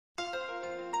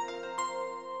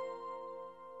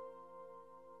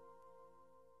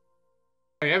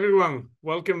Hi everyone,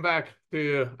 welcome back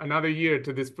to another year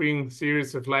to the spring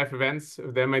series of live events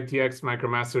of the MITx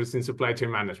MicroMasters in Supply Chain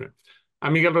Management.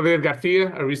 I'm Miguel Rodríguez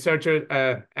Garcia, a researcher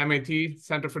at MIT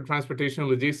Center for Transportation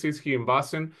and Logistics here in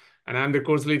Boston, and I'm the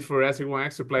course lead for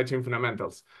SE1X Supply Chain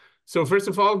Fundamentals. So first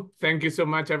of all, thank you so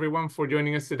much everyone for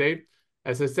joining us today.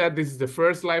 As I said, this is the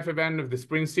first live event of the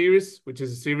spring series, which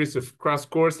is a series of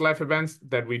cross-course live events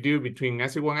that we do between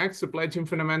SE1X Supply Chain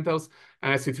Fundamentals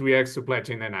and SE3X Supply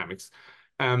Chain Dynamics.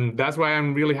 That's why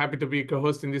I'm really happy to be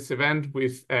co-hosting this event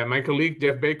with my colleague,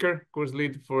 Jeff Baker, course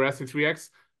lead for SE3X.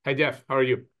 Hi, Jeff. How are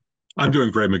you? I'm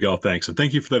doing great, Miguel. Thanks. And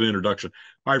thank you for that introduction.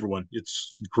 Hi, everyone.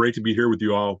 It's great to be here with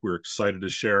you all. We're excited to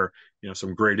share,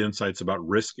 some great insights about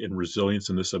risk and resilience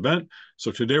in this event. So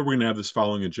today we're going to have this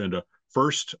following agenda.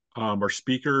 First, our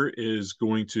speaker is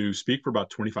going to speak for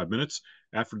about 25 minutes.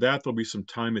 After that, there'll be some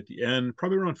time at the end,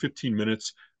 probably around 15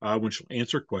 minutes, when she'll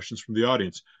answer questions from the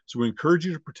audience. So we encourage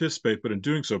you to participate, but in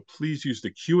doing so, please use the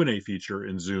Q&A feature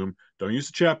in Zoom. Don't use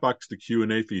the chat box, the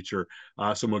Q&A feature.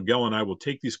 So Miguel and I will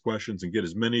take these questions and get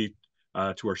as many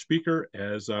to our speaker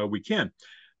as we can.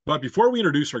 But before we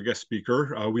introduce our guest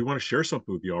speaker, we want to share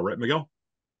something with you all, right, Miguel?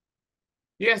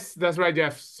 Yes, that's right,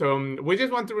 Jeff. So we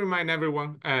just want to remind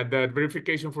everyone that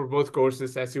verification for both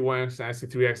courses, SE1 and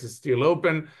SE3X, is still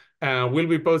open. We'll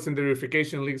be posting the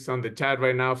verification links on the chat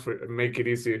right now to make it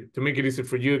easy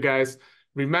for you guys.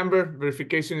 Remember,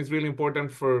 verification is really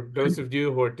important for those of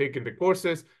you who are taking the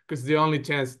courses because it's the only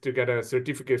chance to get a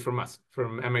certificate from us,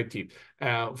 from MIT,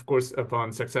 of course,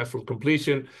 upon successful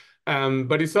completion.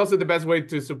 But it's also the best way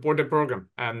to support the program.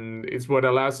 And it's what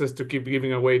allows us to keep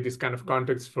giving away this kind of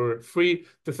context for free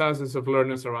to thousands of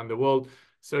learners around the world.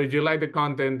 So if you like the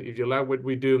content, if you like what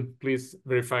we do, please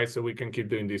verify so we can keep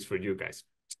doing this for you guys.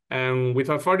 And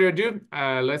without further ado,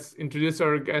 let's introduce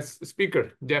our guest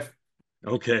speaker, Jeff.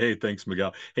 Okay, thanks,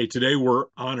 Miguel. Hey, today we're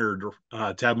honored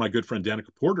to have my good friend Danica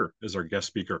Porter as our guest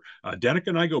speaker. Danica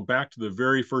and I go back to the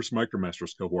very first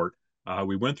MicroMasters cohort.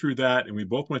 We went through that, and we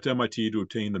both went to MIT to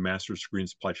obtain the master's degree in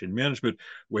supply chain management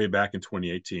way back in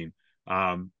 2018.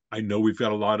 I know we've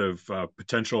got a lot of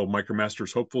potential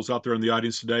MicroMasters hopefuls out there in the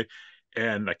audience today,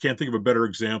 and I can't think of a better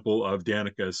example of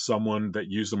Danica as someone that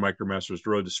used the MicroMasters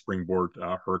road to springboard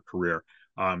her career.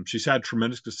 She's had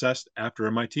tremendous success after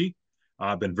MIT.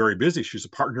 Been very busy. She's a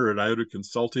partner at IOTA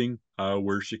Consulting,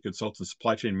 where she consults in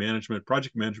supply chain management,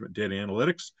 project management, data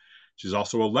analytics. She's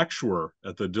also a lecturer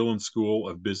at the Dillon School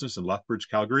of Business in Lethbridge,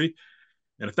 Calgary.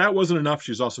 And if that wasn't enough,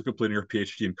 she's also completing her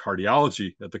PhD in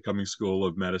cardiology at the Cummings School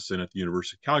of Medicine at the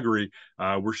University of Calgary,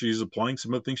 where she's applying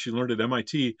some of the things she learned at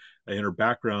MIT in her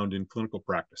background in clinical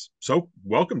practice. So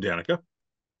welcome, Danica.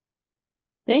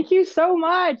 Thank you so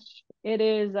much. It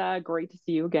is great to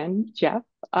see you again, Jeff.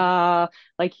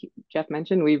 Like Jeff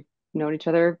mentioned, we've known each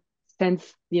other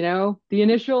since, the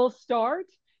initial start.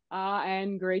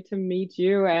 And great to meet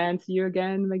you and see you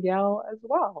again, Miguel, as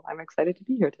well. I'm excited to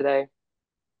be here today.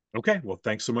 Okay, well,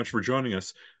 thanks so much for joining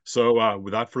us. So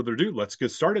without further ado, let's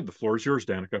get started. The floor is yours,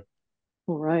 Danica.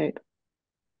 All right.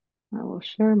 I will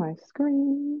share my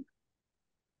screen.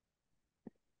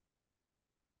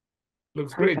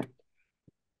 Looks Perfect. great.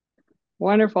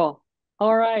 Wonderful.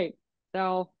 All right.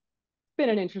 So it's been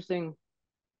an interesting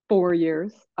 4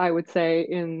 years, I would say,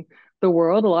 in the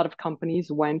world. A lot of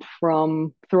companies went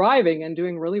from thriving and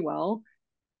doing really well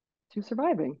to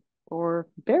surviving or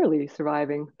barely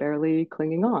surviving, barely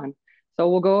clinging on. So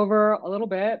we'll go over a little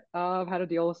bit of how to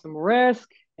deal with some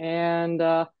risk and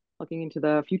looking into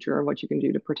the future and what you can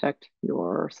do to protect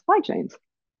your supply chains.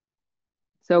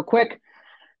 So quick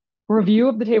review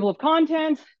of the table of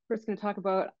contents. First going to talk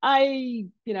about, I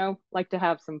like to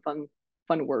have some fun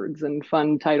words and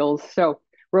fun titles. So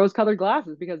rose-colored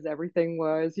glasses, because everything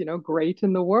was, great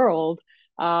in the world.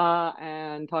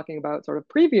 And talking about sort of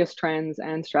previous trends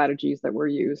and strategies that were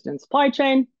used in supply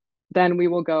chain. Then we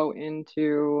will go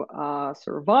into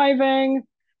surviving,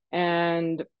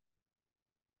 and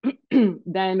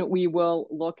then we will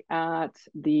look at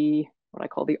what I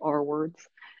call the R words,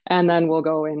 and then we'll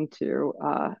go into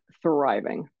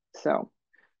thriving. So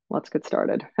let's get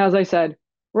started. As I said,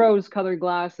 rose-colored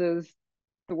glasses.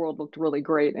 The world looked really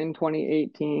great in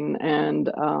 2018 and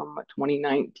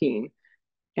 2019.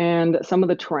 And some of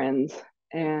the trends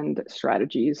and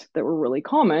strategies that were really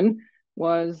common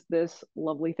was this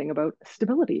lovely thing about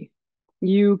stability.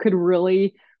 You could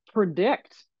really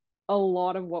predict a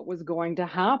lot of what was going to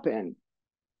happen.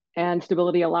 And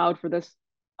stability allowed for this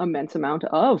immense amount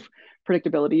of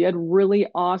predictability. You had really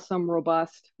awesome,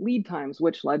 robust lead times,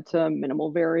 which led to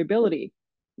minimal variability.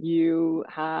 You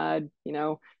had,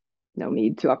 no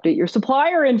need to update your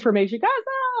supplier information because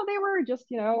they were just,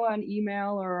 an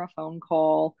email or a phone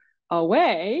call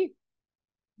away.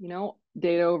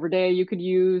 data over day. You could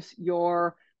use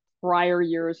your prior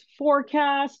year's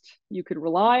forecast. You could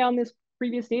rely on this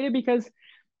previous data because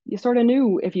you sort of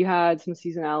knew if you had some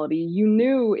seasonality. You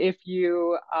knew if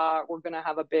you were going to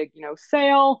have a big,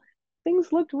 sale.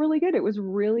 Things looked really good. It was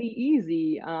really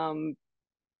easy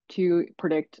to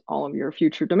predict all of your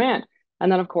future demand.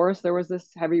 And then, of course, there was this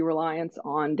heavy reliance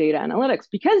on data analytics.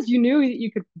 Because you knew that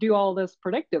you could do all this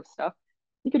predictive stuff,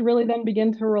 you could really then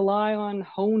begin to rely on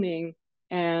honing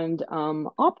and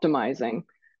optimizing.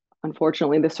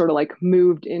 Unfortunately, this sort of like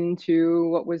moved into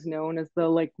what was known as the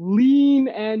like lean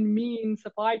and mean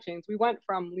supply chains. We went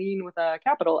from lean with a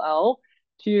capital L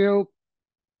to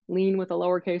lean with a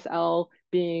lowercase l,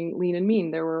 being lean and mean.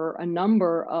 There were a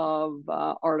number of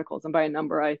articles, and by a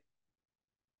number,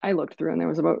 I looked through, and there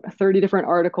was about 30 different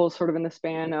articles sort of in the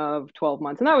span of 12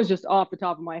 months. And that was just off the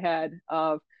top of my head,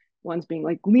 of ones being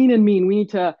like lean and mean. We need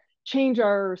to change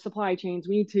our supply chains.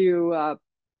 We need to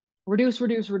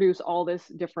reduce all this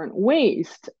different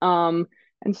waste. And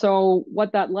so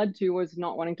what that led to was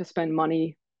not wanting to spend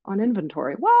money on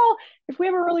inventory. Well, if we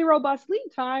have a really robust lead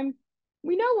time,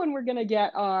 we know when we're going to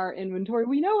get our inventory.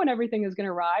 We know when everything is going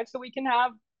to arrive, so we can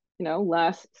have,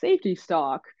 less safety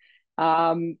stock.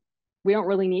 We don't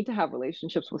really need to have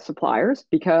relationships with suppliers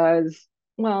because,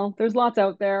 well, there's lots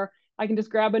out there. I can just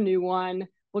grab a new one.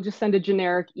 We'll just send a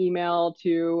generic email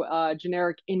to a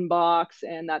generic inbox,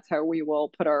 and that's how we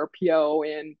will put our PO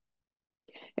in.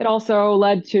 It also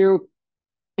led to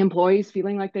employees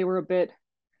feeling like they were a bit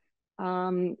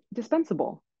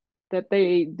dispensable, that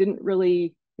they didn't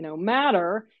really,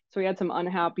 matter. So we had some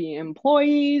unhappy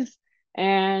employees,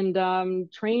 and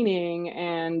training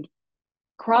and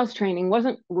cross training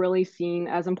wasn't really seen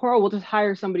as important. We'll just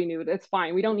hire somebody new. It's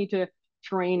fine. We don't need to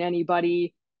train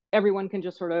anybody. Everyone can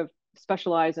just sort of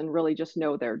specialize and really just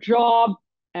know their job.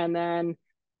 And then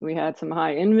we had some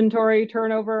high inventory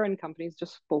turnover, and companies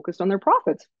just focused on their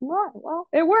profits. Well,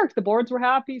 it worked. The boards were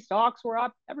happy, stocks were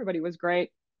up, everybody was great.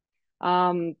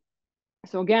 So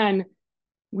again,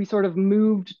 we sort of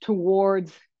moved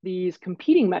towards these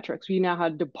competing metrics. We now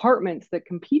had departments that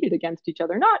competed against each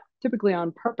other, not typically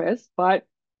on purpose, but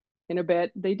in a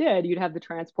bit they did. You'd have the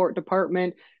transport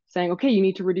department saying, okay, you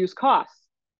need to reduce costs.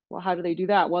 Well, how do they do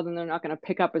that? Well, then they're not going to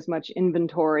pick up as much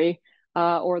inventory,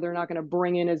 or they're not going to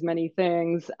bring in as many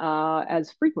things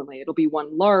as frequently. It'll be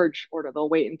one large order. They'll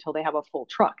wait until they have a full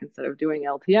truck instead of doing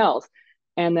LTLs.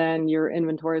 And then your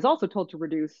inventory is also told to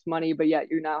reduce money, but yet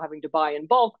you're now having to buy in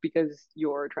bulk because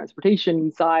your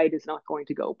transportation side is not going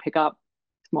to go pick up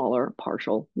smaller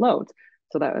partial loads.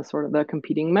 So that was sort of the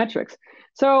competing metrics.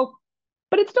 So,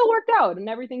 but it still worked out, and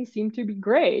everything seemed to be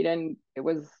great. And it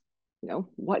was,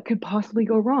 what could possibly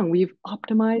go wrong? We've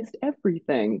optimized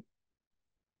everything.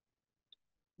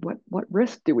 What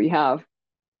risk do we have?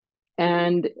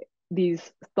 And these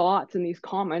thoughts and these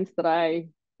comments that I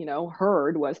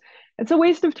heard was, it's a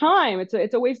waste of time.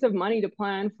 It's a waste of money to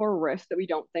plan for risks that we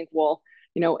don't think will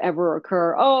ever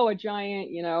occur. Oh, a giant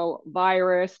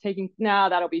virus taking,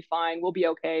 that'll be fine, we'll be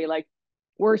okay, like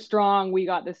we're strong, we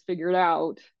got this figured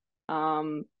out.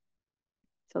 So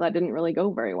that didn't really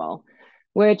go very well,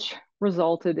 which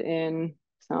resulted in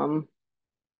some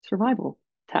survival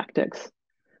tactics.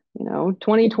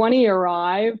 2020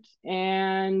 arrived,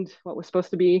 and what was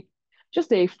supposed to be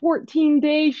just a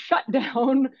 14-day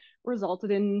shutdown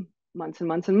resulted in months and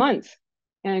months and months.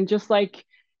 And just like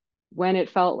when it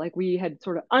felt like we had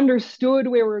sort of understood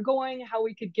where we were going, how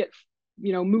we could get,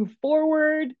 move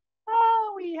forward,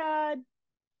 we had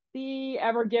the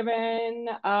Ever Given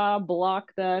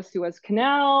block the Suez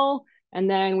Canal, and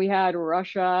then we had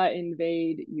Russia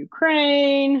invade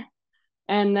Ukraine.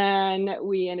 And then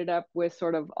we ended up with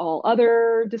sort of all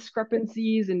other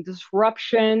discrepancies and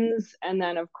disruptions. And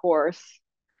then, of course,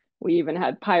 we even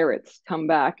had pirates come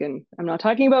back. And I'm not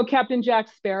talking about Captain Jack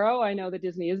Sparrow. I know that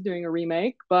Disney is doing a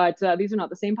remake, but these are not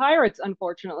the same pirates,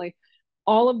 unfortunately.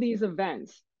 All of these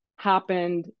events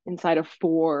happened inside of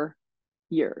 4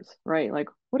 years, right? Like,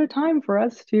 what a time for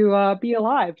us to be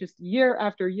alive. Just year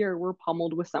after year, we're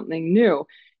pummeled with something new.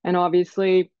 And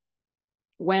obviously,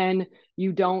 when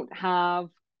you don't have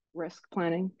risk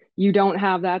planning, you don't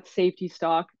have that safety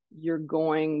stock, you're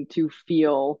going to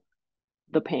feel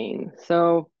the pain.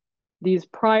 So these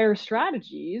prior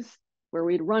strategies where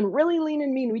we'd run really lean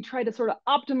and mean, we try to sort of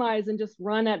optimize and just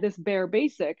run at this bare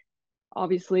basic,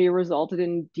 obviously resulted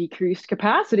in decreased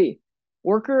capacity.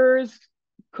 Workers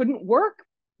couldn't work,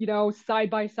 side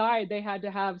by side. They had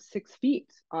to have 6 feet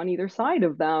on either side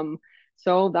of them.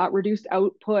 So that reduced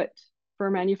output for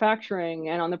manufacturing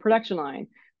and on the production line.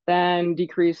 Then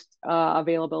decreased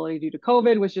availability due to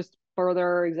COVID was just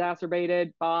further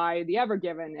exacerbated by the Ever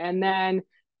Given. And then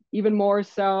even more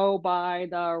so by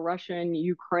the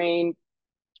Russian-Ukraine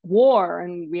war,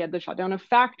 and we had the shutdown of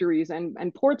factories,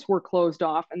 and ports were closed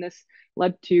off, and this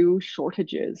led to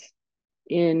shortages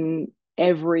in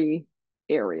every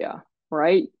area,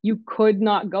 right? You could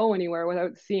not go anywhere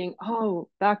without seeing, oh,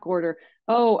 back order,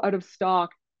 oh, out of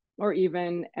stock, or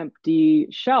even empty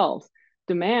shelves.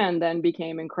 Demand then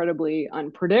became incredibly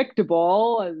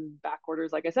unpredictable as back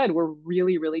orders, like I said, were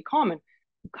really, really common.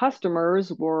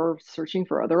 Customers were searching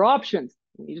for other options.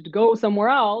 They needed to go somewhere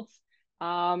else.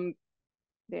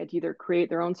 They had to either create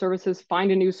their own services,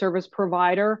 find a new service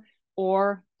provider,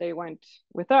 or they went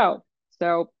without.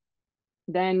 So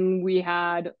then we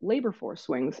had labor force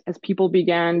swings as people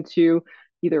began to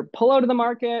either pull out of the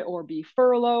market or be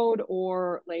furloughed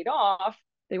or laid off.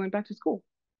 They went back to school.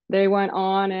 They went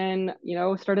on and,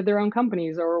 started their own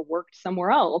companies or worked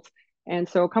somewhere else. And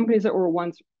so companies that were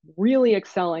once really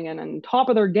excelling and on top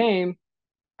of their game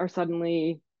are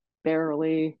suddenly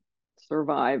barely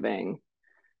surviving.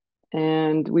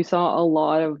 And we saw a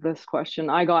lot of this question.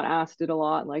 I got asked it a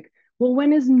lot, like, well,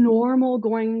 when is normal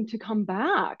going to come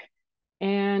back?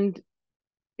 And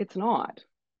it's not.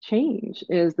 Change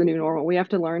is the new normal. We have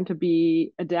to learn to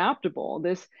be adaptable.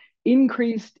 This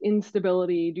increased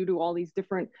instability due to all these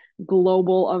different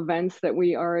global events that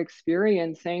we are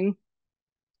experiencing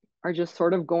are just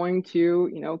sort of going to,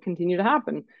 continue to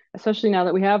happen, especially now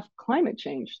that we have climate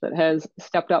change that has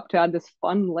stepped up to add this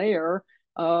fun layer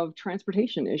of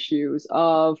transportation issues,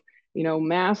 of,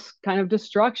 mass kind of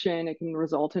destruction. It can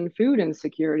result in food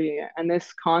insecurity. And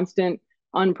this constant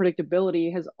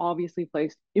unpredictability has obviously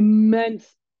placed immense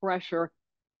pressure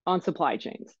on supply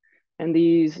chains. And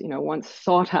these, once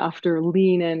sought after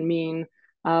lean and mean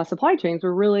supply chains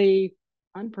were really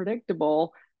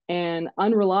unpredictable and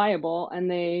unreliable,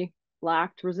 and they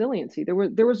lacked resiliency. There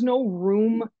was no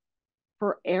room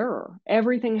for error.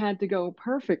 Everything had to go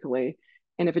perfectly,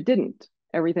 and if it didn't,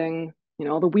 everything,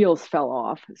 the wheels fell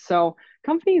off. So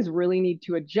companies really need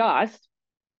to adjust,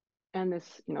 and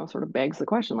this, sort of begs the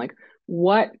question, like,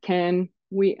 what can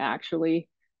we actually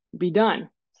be done?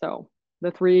 So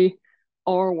the 3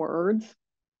 R words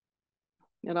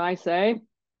that I say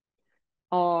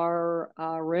are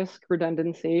risk,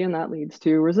 redundancy, and that leads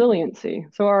to resiliency.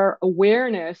 So our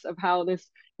awareness of how this,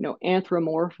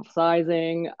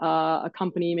 anthropomorphizing a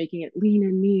company, making it lean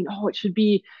and mean, oh, it should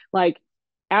be like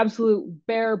absolute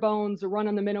bare bones, run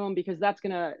on the minimum because that's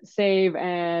going to save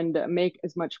and make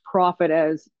as much profit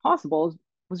as possible,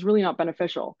 was really not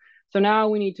beneficial. So now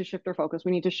we need to shift our focus.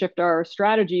 We need to shift our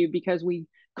strategy because we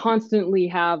constantly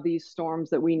have these storms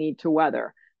that we need to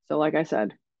weather. So like I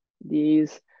said,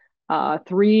 these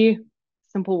 3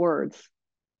 simple words: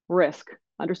 risk,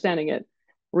 understanding it;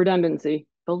 redundancy,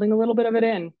 building a little bit of it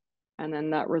in; and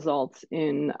then that results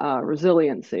in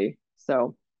resiliency.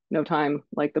 So no time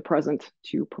like the present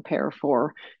to prepare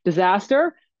for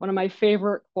disaster. One of my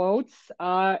favorite quotes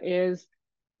is,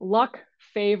 luck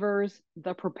favors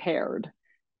the prepared.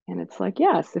 And it's like,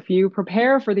 yes, if you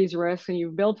prepare for these risks and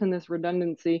you've built in this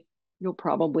redundancy, you'll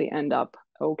probably end up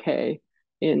okay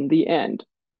in the end.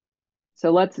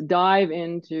 So let's dive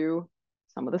into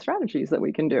some of the strategies that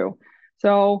we can do.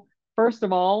 So first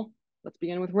of all, let's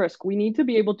begin with risk. We need to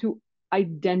be able to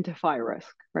identify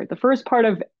risk, right? The first part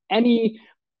of any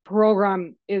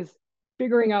program is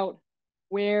figuring out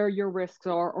where your risks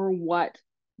are or what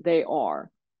they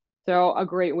are. So a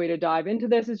great way to dive into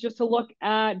this is just to look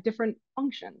at different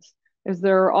functions. Is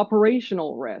there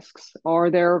operational risks? Are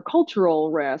there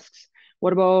cultural risks?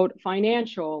 What about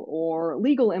financial or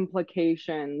legal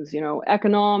implications?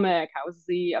 Economic, how is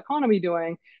the economy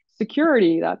doing?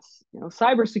 Security, that's,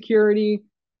 cybersecurity,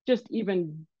 just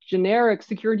even generic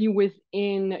security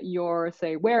within your,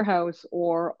 say, warehouse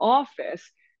or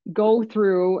office. Go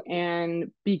through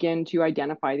and begin to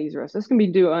identify these risks. This can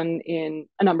be done in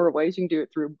a number of ways. You can do it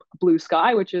through Blue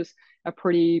Sky, which is a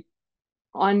pretty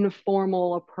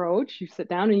informal approach. You sit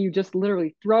down and you just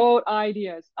literally throw out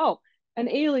ideas. Oh, an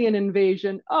alien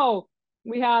invasion. Oh,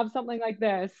 we have something like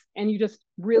this. And you just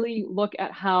really look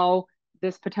at how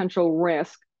this potential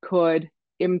risk could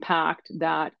impact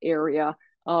that area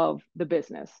of the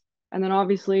business. And then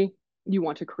obviously you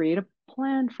want to create a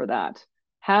plan for that.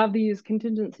 Have these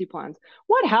contingency plans.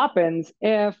 What happens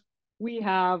if we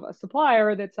have a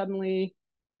supplier that suddenly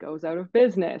goes out of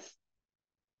business?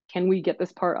 Can we get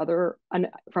this part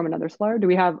from another supplier? Do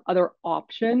we have other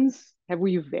options? Have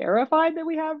we verified that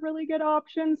we have really good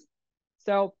options?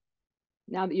 So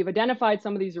now that you've identified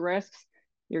some of these risks,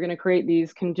 you're going to create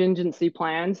these contingency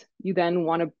plans. You then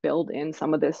want to build in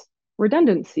some of this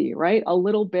redundancy, right? A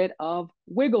little bit of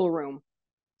wiggle room.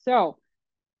 So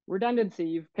redundancy,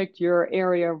 you've picked your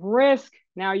area of risk,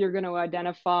 Now you're going to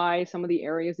identify some of the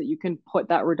areas that you can put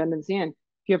that redundancy in. If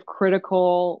you have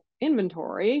critical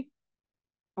inventory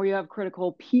or you have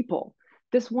critical people,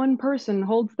 this one person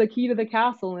holds the key to the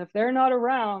castle. And if they're not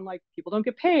around, like people don't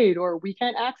get paid, or we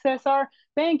can't access our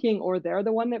banking, or they're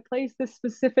the one that placed this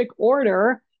specific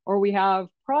order, or we have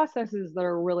processes that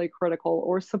are really critical,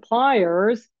 or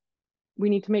suppliers, we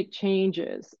need to make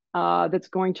changes that's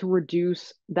going to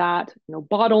reduce that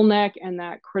bottleneck and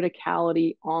that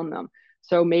criticality on them.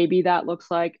 So maybe that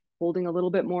looks like holding a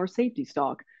little bit more safety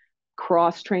stock,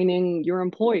 cross-training your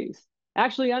employees,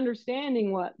 actually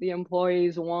understanding what the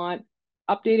employees want,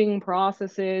 updating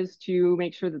processes to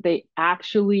make sure that they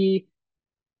actually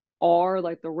are,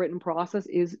 like, the written process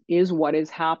is what is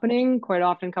happening. Quite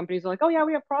often companies are like, oh yeah,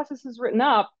 we have processes written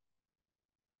up.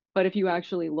 But if you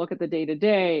actually look at the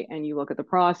day-to-day and you look at the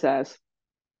process,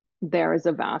 there is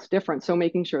a vast difference. So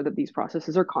making sure that these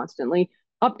processes are constantly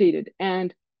updated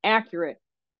and accurate.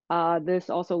 This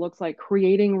also looks like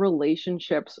creating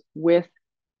relationships with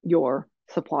your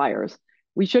suppliers.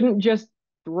 We shouldn't just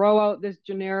throw out this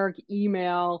generic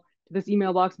email to this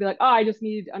email box and be like, oh, I just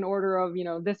need an order of,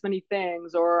 this many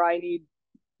things, or I need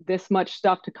this much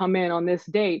stuff to come in on this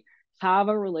date. Have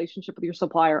a relationship with your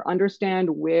supplier, understand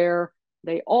where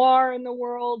they are in the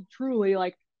world, truly,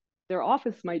 like their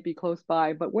office might be close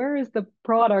by, but where is the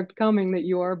product coming that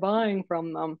you are buying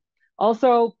from them?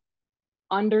 Also,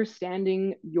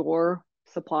 understanding your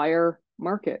supplier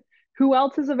market. Who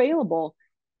else is available?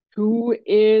 Who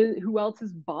else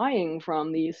is buying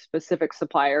from these specific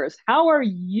suppliers? How are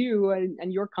you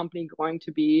and your company going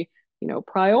to be,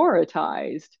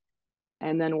 prioritized?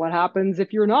 And then what happens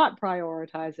if you're not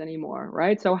prioritized anymore,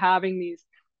 right? So having these,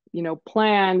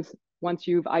 plans once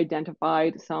you've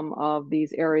identified some of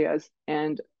these areas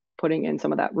and putting in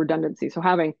some of that redundancy. So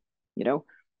having,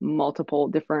 multiple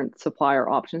different supplier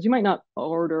options. You might not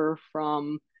order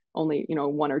from only,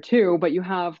 one or two, but you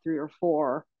have three or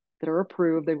four that are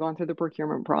approved. They've gone through the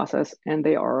procurement process and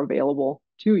they are available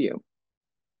to you.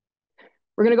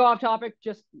 We're going to go off topic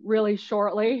just really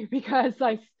shortly because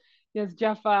as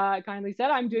Jeff kindly said,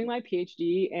 I'm doing my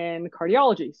PhD in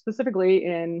cardiology, specifically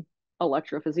in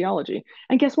electrophysiology.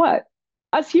 And guess what?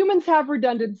 Us humans have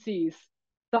redundancies.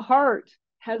 The heart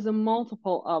has a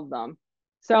multiple of them.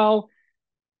 So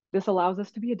this allows us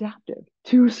to be adaptive,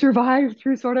 to survive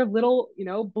through sort of little,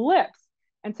 blips.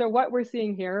 And so what we're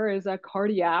seeing here is a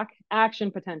cardiac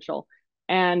action potential.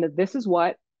 And this is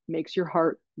what makes your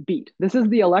heart beat. This is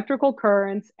the electrical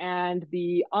currents and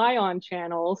the ion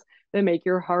channels that make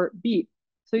your heart beat.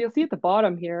 So you'll see at the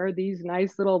bottom here, these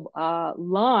nice little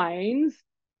lines,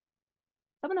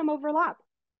 some of them overlap,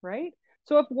 right?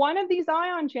 So if one of these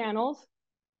ion channels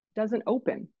doesn't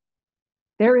open,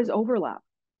 there is overlap.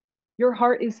 Your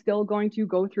heart is still going to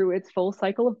go through its full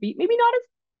cycle of beat, maybe not as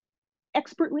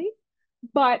expertly,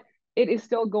 but it is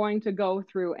still going to go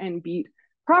through and beat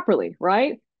properly,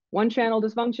 right? One channel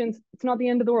dysfunctions, it's not the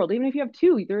end of the world. Even if you have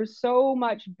two, there's so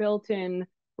much built-in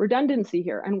redundancy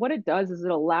here. And what it does is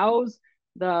it allows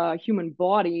the human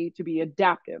body to be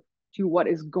adaptive to what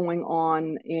is going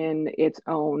on in its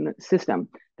own system.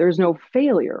 There's no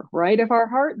failure, right? If our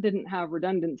heart didn't have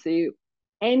redundancy,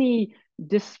 any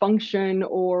dysfunction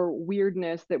or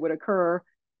weirdness that would occur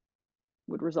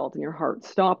would result in your heart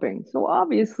stopping. So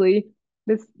obviously,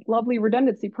 this lovely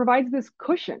redundancy provides this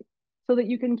cushion so that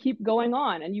you can keep going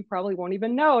on, and you probably won't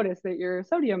even notice that your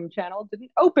sodium channel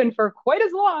didn't open for quite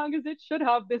as long as it should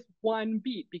have this one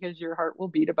beat, because your heart will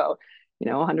beat about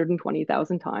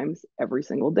 120,000 times every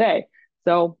single day.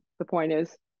 So the point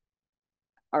is,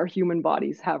 our human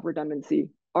bodies have redundancy.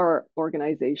 Our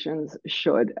organizations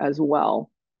should as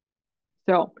well.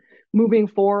 So moving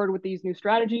forward with these new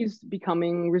strategies,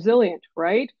 becoming resilient,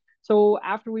 right? So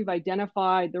after we've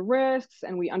identified the risks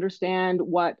and we understand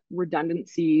what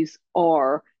redundancies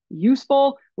are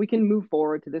useful, we can move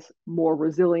forward to this more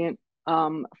resilient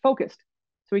focused.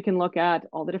 So we can look at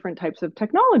all the different types of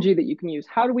technology that you can use.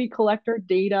 How do we collect our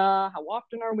data? How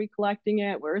often are we collecting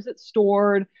it? Where is it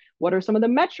stored? What are some of the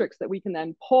metrics that we can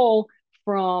then pull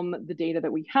from the data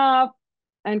that we have?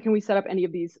 And can we set up any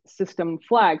of these system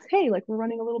flags? Hey, like, we're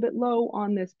running a little bit low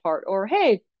on this part, or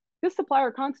hey, this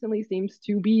supplier constantly seems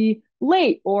to be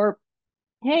late, or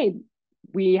hey,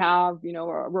 we have,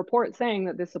 a report saying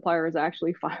that this supplier is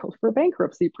actually filed for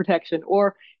bankruptcy protection,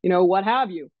 or, what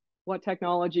have you. What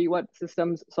technology, what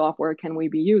systems, software can we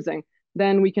be using?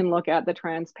 Then we can look at the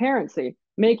transparency,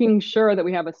 making sure that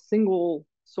we have a single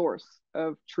source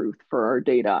of truth for our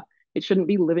data. It shouldn't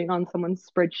be living on someone's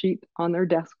spreadsheet on their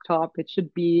desktop. It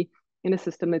should be in a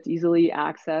system that's easily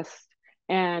accessed,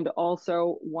 and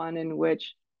also one in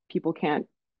which people can't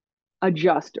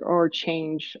adjust or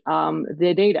change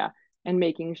the data, and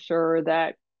making sure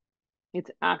that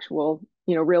it's actual,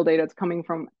 real data. It's coming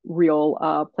from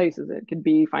real places. It could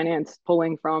be finance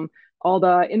pulling from all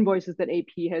the invoices that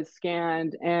AP has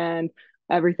scanned and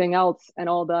everything else, and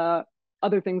all the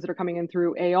other things that are coming in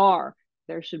through AR.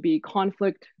 There should be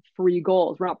conflict-free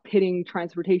goals. We're not pitting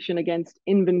transportation against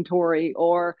inventory,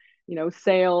 or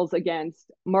sales against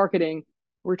marketing.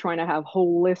 We're trying to have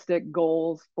holistic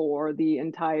goals for the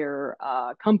entire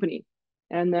company.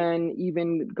 And then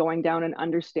even going down and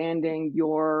understanding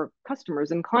your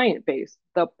customers and client base,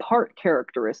 the part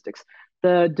characteristics,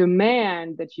 the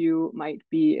demand that you might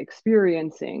be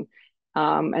experiencing.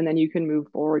 And then you can move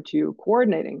forward to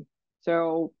coordinating.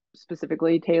 So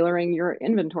specifically tailoring your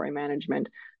inventory management.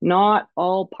 Not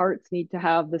all parts need to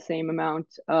have the same amount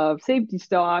of safety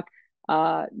stock.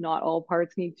 Not all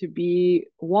parts need to be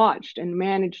watched and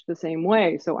managed the same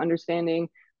way. So understanding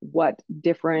what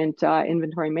different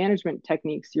inventory management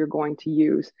techniques you're going to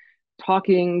use,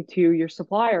 talking to your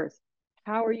suppliers.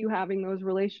 How are you having those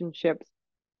relationships?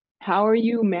 How are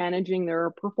you managing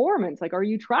their performance? Like, are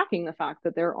you tracking the fact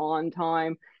that they're on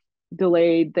time,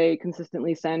 delayed, they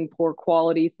consistently send poor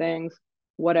quality things,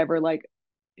 whatever, like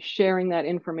sharing that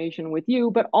information with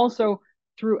you, but also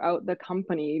throughout the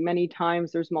company. Many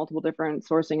times there's multiple different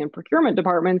sourcing and procurement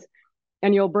departments,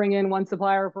 and you'll bring in one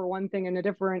supplier for one thing in a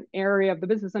different area of the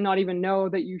business and not even know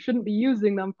that you shouldn't be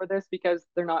using them for this because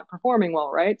they're not performing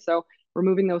well, right? So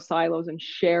removing those silos and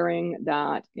sharing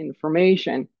that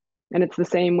information. And it's the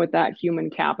same with that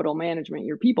human capital management,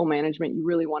 your people management. You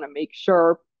really want to make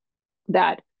sure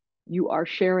that you are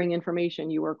sharing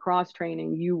information, you are cross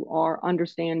training, you are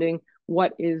understanding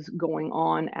what is going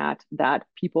on at that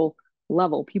people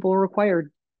level. People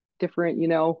require different,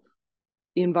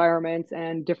 environments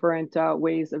and different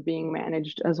ways of being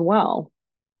managed as well.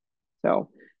 So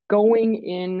going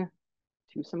in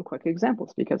to some quick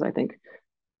examples, because I think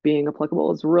being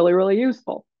applicable is really, really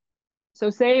useful. So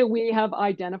say we have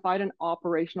identified an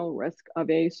operational risk of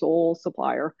a sole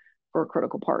supplier for a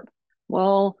critical part.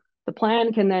 Well, the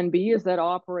plan can then be is that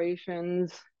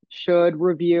operations should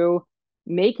review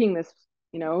making this,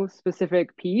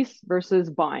 specific piece versus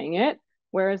buying it,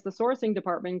 whereas the sourcing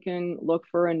department can look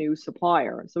for a new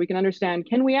supplier. So we can understand,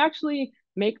 can we actually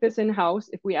make this in-house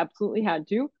if we absolutely had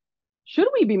to? Should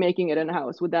we be making it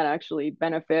in-house? Would that actually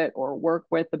benefit or work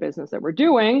with the business that we're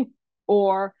doing?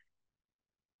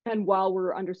 And while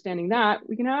we're understanding that,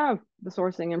 we can have the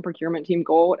sourcing and procurement team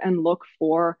go out and look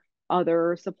for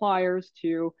other suppliers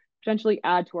to potentially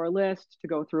add to our list to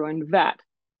go through and vet.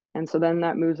 And so then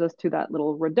that moves us to that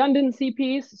little redundancy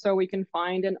piece. So we can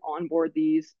find and onboard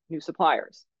these new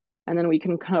suppliers. And then we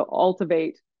can kind of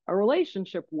cultivate a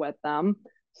relationship with them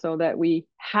so that we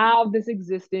have this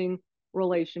existing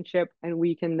relationship and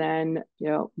we can then,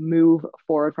 move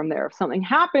forward from there. If something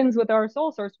happens with our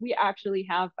sole source, we actually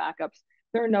have backups.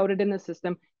 They're noted in the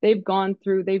system. They've gone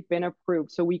through, they've been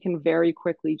approved. So we can very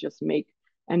quickly just make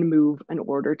and move an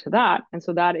order to that. And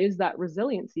so that is that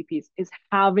resiliency piece, is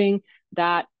having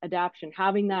that adaptation,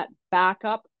 having that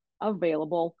backup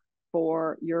available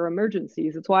for your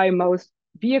emergencies. It's why most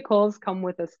vehicles come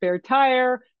with a spare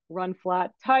tire, run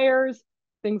flat tires,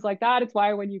 things like that. It's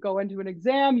why when you go into an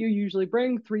exam, you usually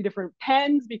bring 3 different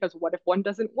pens, because what if one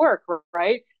doesn't work,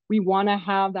 right? We want to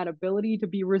have that ability to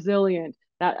be resilient,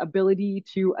 that ability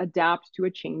to adapt to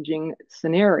a changing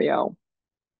scenario.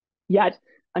 Yet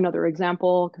another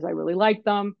example, because I really like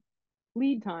them,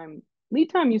 lead time. Lead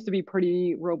time used to be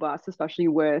pretty robust, especially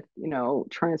with,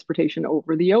 transportation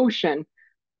over the ocean.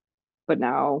 But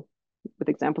now with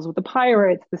examples with the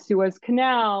pirates, the Suez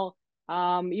Canal,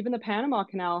 even the Panama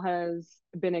Canal has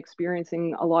been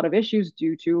experiencing a lot of issues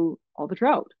due to all the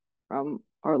drought from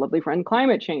our lovely friend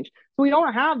climate change. So we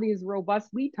don't have these robust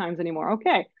lead times anymore.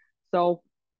 Okay, so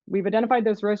we've identified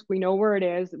this risk. We know where it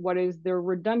is. What is their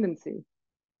redundancy?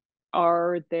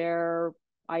 Are there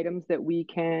items that we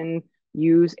can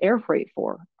use air freight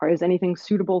for? Or is anything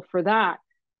suitable for that?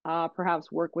 Perhaps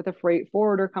work with a freight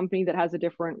forwarder company that has a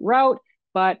different route,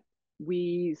 but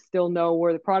we still know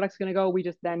where the product's going to go. We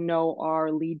just then know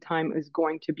our lead time is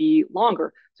going to be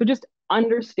longer. So just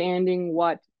understanding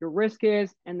what your risk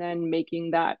is and then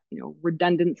making that,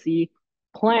 redundancy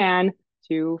plan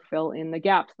to fill in the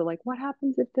gaps. So like, what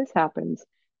happens if this happens?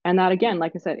 And that, again,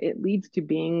 like I said, it leads to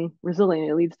being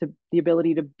resilient. It leads to the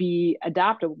ability to be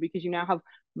adaptable, because you now have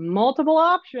multiple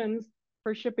options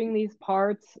for shipping these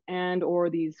parts and or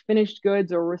these finished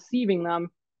goods or receiving them,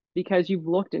 because you've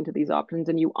looked into these options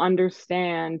and you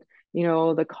understand,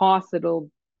 the cost it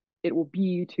will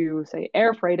be to, say,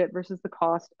 air freight it versus the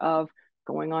cost of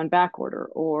going on back order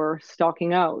or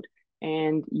stocking out.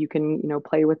 and you can,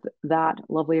 play with that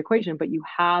lovely equation, but you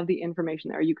have the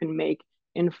information there. You can make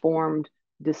informed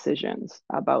decisions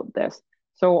about this.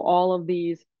 So all of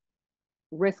these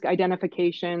risk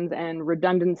identifications and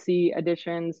redundancy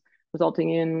additions resulting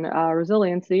in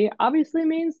resiliency obviously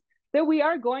means that we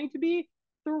are going to be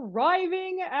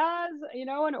thriving as,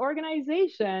 an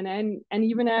organization and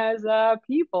even as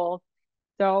people.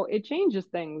 So it changes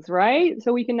things, right?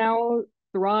 So we can now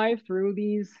thrive through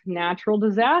these natural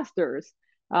disasters.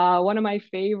 One of my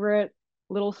favorite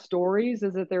little stories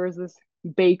is that there was this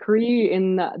bakery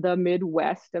in the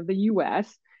Midwest of the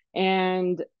US,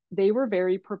 and they were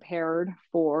very prepared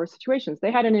for situations.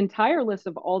 They had an entire list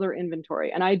of all their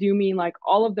inventory. And I do mean like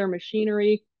all of their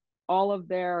machinery, all of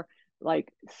their like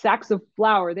sacks of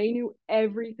flour. They knew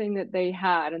everything that they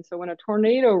had. And so when a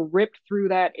tornado ripped through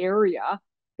that area,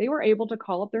 they were able to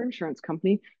call up their insurance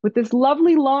company with this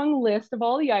lovely long list of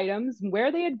all the items,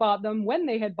 where they had bought them, when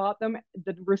they had bought them,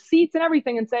 the receipts and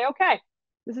everything, and say, okay,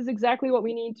 this is exactly what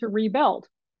we need to rebuild.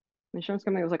 The insurance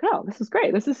company was like, oh, this is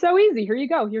great. This is so easy. Here you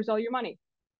go. Here's all your money.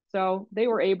 So they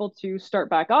were able to start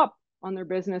back up on their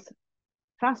business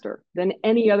faster than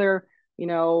any other,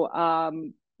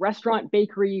 restaurant,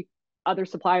 bakery, other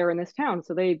supplier in this town.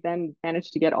 So they then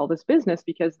managed to get all this business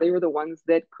because they were the ones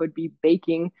that could be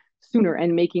baking sooner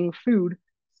and making food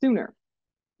sooner.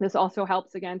 This also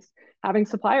helps against having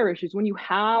supplier issues. When you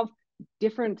have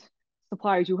different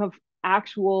suppliers, you have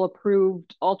actual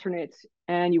approved alternates,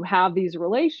 and you have these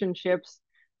relationships,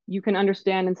 you can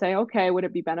understand and say, okay, would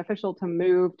it be beneficial to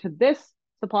move to this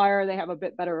supplier? They have a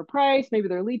bit better price. Maybe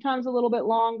their lead time's a little bit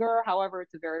longer. However,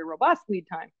 it's a very robust lead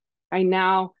time. I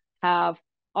now have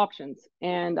options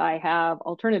and I have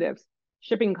alternatives.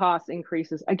 Shipping costs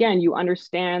increases. Again, you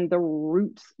understand the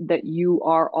routes that you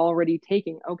are already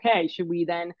taking. Okay, should we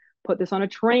then put this on a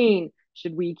train?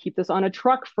 Should we keep this on a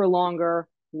truck for longer?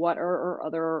 What are our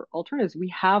other alternatives?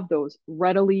 We have those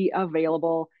readily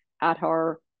available at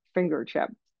our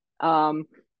fingertips. And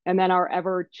then our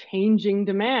ever changing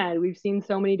demand. We've seen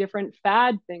so many different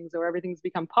fad things where everything's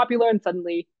become popular and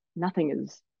suddenly nothing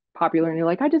is popular. And you're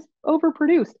like, I just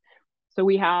overproduced. So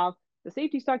we have the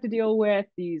safety stock to deal with,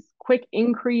 these quick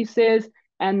increases,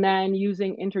 and then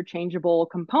using interchangeable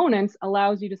components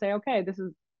allows you to say, okay,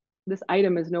 this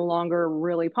item is no longer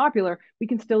really popular. We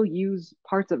can still use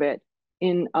parts of it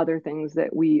in other things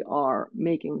that we are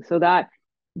making. So that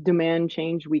demand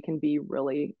change, we can be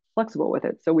really flexible with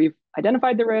it. So we've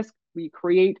identified the risk, we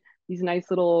create these nice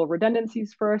little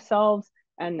redundancies for ourselves,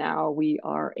 and now we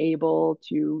are able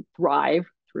to thrive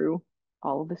through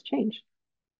all of this change.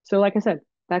 So like I said,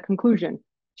 that conclusion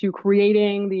to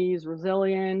creating these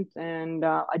resilient and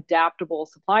adaptable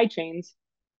supply chains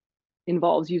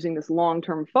involves using this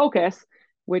long-term focus,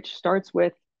 which starts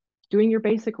with doing your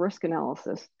basic risk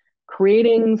analysis,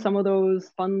 creating some of those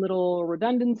fun little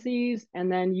redundancies, and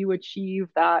then you achieve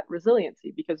that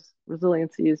resiliency, because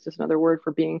resiliency is just another word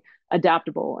for being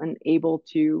adaptable and able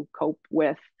to cope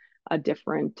with a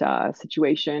different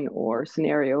situation or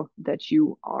scenario that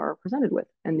you are presented with.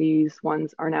 And these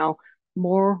ones are now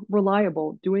more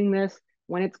reliable. Doing this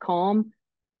when it's calm,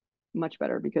 much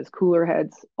better, because cooler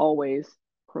heads always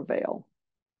prevail.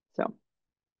 So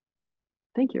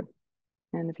thank you.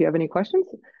 And if you have any questions,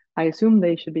 I assume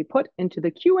they should be put into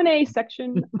the Q&A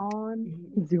section on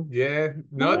Zoom. Yeah,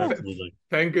 no,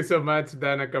 thank you so much,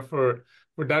 Danica, for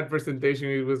that presentation.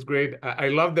 It was great. I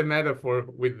love the metaphor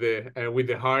with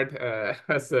the heart,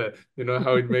 as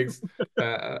how it makes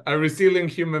a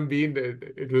resilient human being.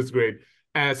 It was great.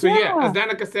 So yeah, as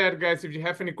Danica said, guys, if you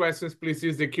have any questions, please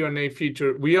use the Q&A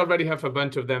feature. We already have a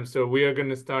bunch of them, so we are going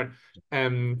to start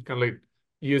kind of like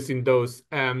using those.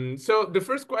 So the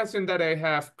first question that I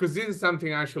have, because this is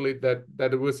something actually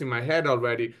that was in my head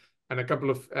already, and a couple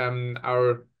of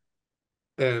our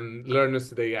learners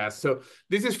today asked. So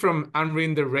this is from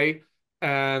Anrinder Ray,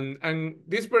 and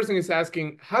this person is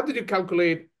asking, how did you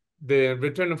calculate the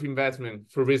return of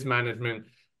investment for risk management?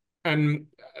 And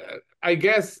I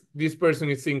guess this person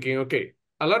is thinking, okay,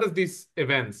 a lot of these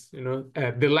events,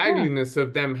 the likeliness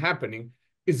of them happening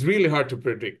is really hard to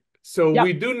predict. So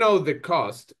we do know the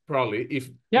cost, probably, if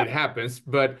it happens,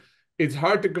 but it's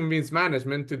hard to convince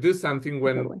management to do something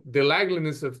when the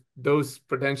likeliness of those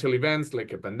potential events,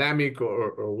 like a pandemic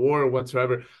or war or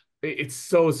whatsoever, it's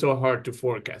so hard to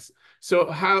forecast.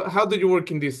 So how do you work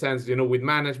in this sense, with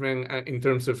management in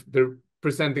terms of the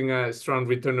presenting a strong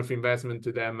return of investment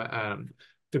to them,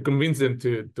 to convince them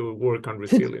to work on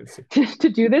resiliency? to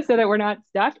do this so that we're not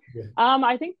stuck? Yeah.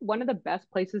 I think one of the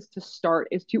best places to start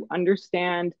is to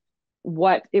understand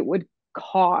what it would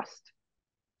cost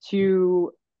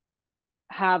to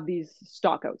have these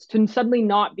stockouts, to suddenly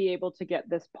not be able to get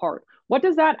this part? What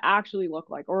does that actually look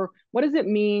like? Or what does it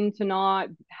mean to not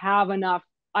have enough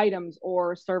items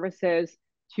or services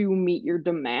to meet your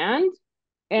demand?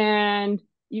 And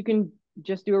you can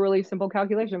just do a really simple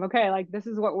calculation of, okay, like this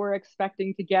is what we're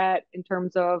expecting to get in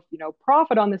terms of,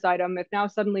 profit on this item. If now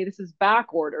suddenly this is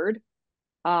back ordered,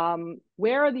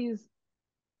 where are these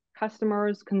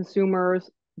customers, consumers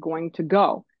going to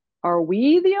go? Are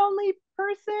we the only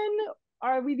person?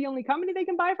 Are we the only company they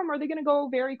can buy from? Are they going to go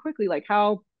very quickly? Like,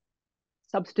 how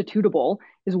substitutable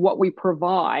is what we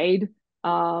provide?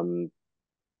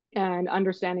 And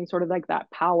understanding sort of like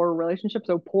that power relationship.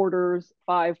 So Porter's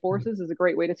five forces is a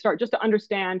great way to start, just to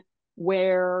understand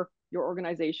where your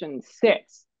organization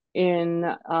sits in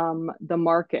the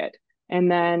market. And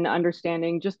then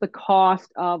understanding just the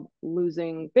cost of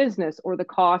losing business, or the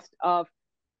cost of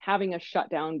having a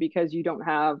shutdown because you don't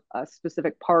have a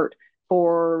specific part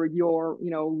for your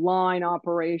line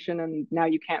operation, and now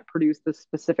you can't produce the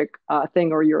specific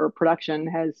thing, or your production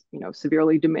has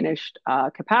severely diminished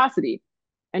capacity.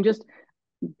 And just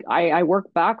I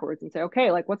work backwards and say,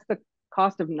 okay, like what's the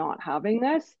cost of not having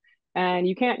this? And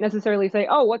you can't necessarily say,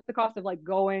 oh, what's the cost of like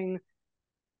going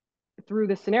through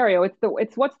this scenario?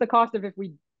 It's what's the cost of if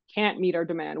we can't meet our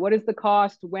demand? What is the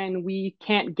cost when we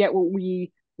can't get what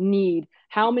we need?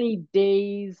 How many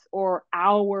days or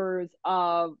hours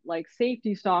of like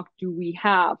safety stock do we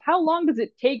have? How long does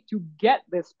it take to get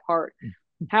this part?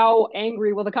 How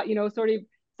angry will the sort of,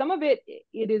 some of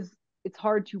it's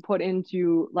hard to put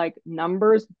into like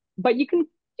numbers, but you can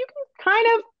kind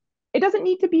of, it doesn't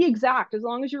need to be exact as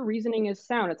long as your reasoning is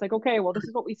sound. It's like, okay, well, this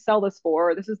is what we sell this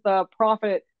for. This is the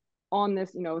profit on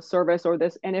this, service or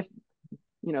this. And if,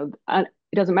 it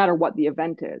doesn't matter what the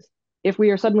event is. If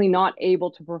we are suddenly not able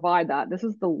to provide that, this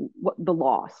is the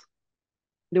loss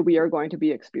that we are going to be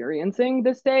experiencing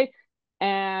this day.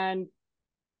 And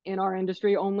in our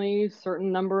industry, only a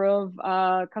certain number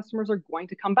of customers are going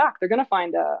to come back. They're going to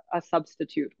find a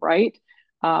substitute, right?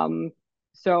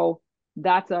 So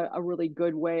that's a really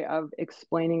good way of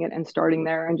explaining it and starting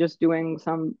there, and just doing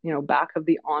some, back of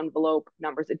the envelope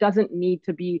numbers. It doesn't need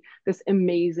to be this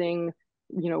amazing,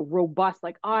 robust,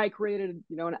 like I created,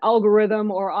 an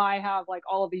algorithm, or I have like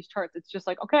all of these charts. It's just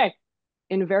like, okay,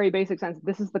 in a very basic sense,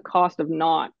 this is the cost of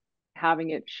not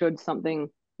having it should something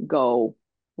go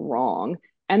wrong.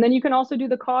 And then you can also do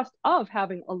the cost of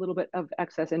having a little bit of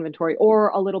excess inventory, or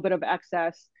a little bit of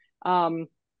excess,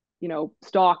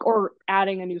 stock, or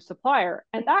adding a new supplier.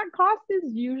 And that cost is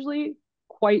usually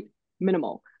quite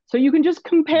minimal. So you can just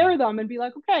compare them and be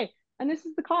like, okay, and this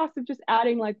is the cost of just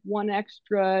adding like one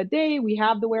extra day. We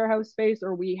have the warehouse space,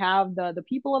 or we have the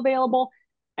people available.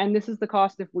 And this is the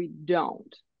cost if we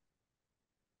don't.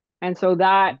 And so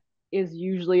that is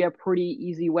usually a pretty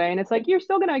easy way. And it's like, you're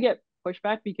still going to get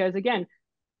pushback because, again,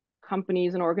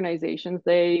 companies and organizations,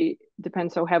 they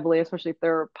depend so heavily, especially if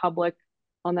they're public,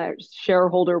 on that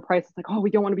shareholder price. It's like, oh,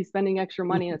 we don't want to be spending extra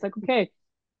money. And it's like, okay,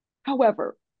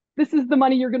 however, this is the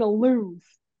money you're going to lose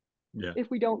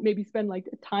if we don't maybe spend like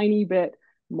a tiny bit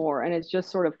more. And it's just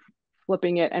sort of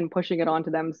flipping it and pushing it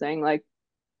onto them, saying like,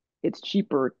 it's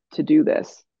cheaper to do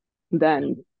this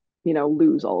than,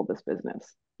 lose all of this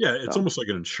business. Yeah, it's almost like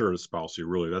an insurance policy,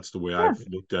 really. That's the way I've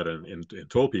looked at it and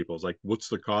told people. It's like, what's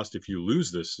the cost if you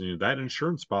lose this? That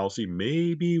insurance policy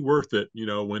may be worth it,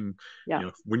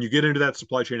 when you get into that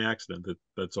supply chain accident,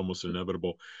 that's almost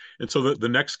inevitable. And so the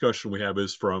next question we have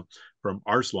is from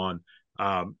Arslan.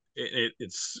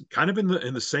 It's kind of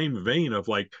in the same vein of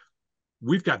like,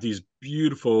 we've got these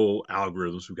beautiful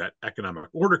algorithms. We've got economic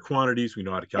order quantities. We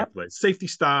know how to calculate safety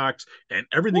stocks and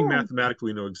everything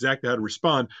mathematically. We know exactly how to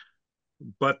respond.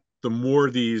 But the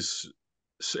more these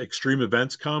extreme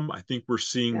events come, I think we're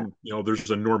seeing,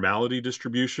 there's a normality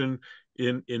distribution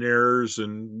in errors,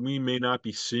 and we may not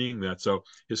be seeing that. So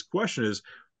his question is,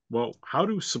 well, how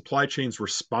do supply chains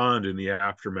respond in the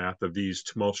aftermath of these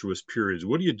tumultuous periods?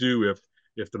 What do you do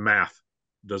if the math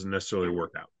doesn't necessarily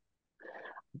work out?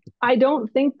 I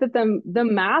don't think that the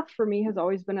math for me has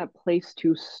always been a place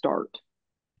to start.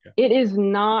 It is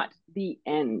not the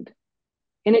end,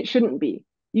 and it shouldn't be.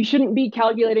 You shouldn't be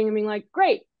calculating and being like,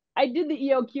 great, I did the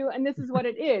EOQ and this is what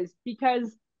it is,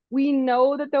 because we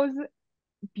know that those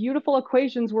beautiful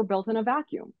equations were built in a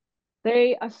vacuum.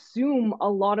 They assume a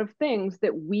lot of things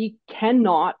that we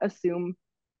cannot assume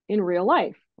in real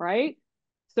life, right?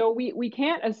 So we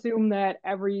can't assume that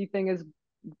everything is,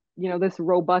 this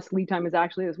robust lead time is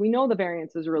actually this. We know the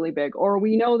variance is really big, or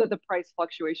we know that the price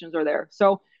fluctuations are there.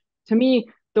 So to me,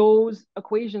 those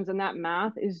equations and that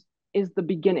math is the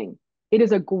beginning. It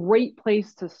is a great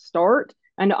place to start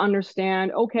and to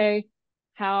understand, okay,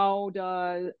 how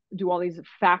do all these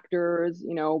factors,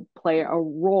 play a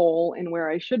role in where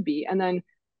I should be? And then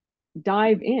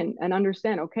dive in and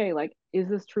understand, okay, like, is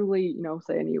this truly,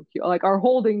 say an EOQ, like our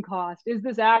holding cost? Is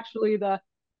this actually the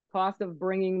cost of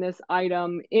bringing this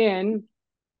item in?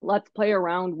 Let's play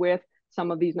around with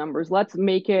some of these numbers. Let's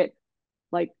make it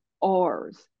like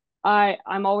ours.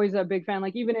 I'm always a big fan,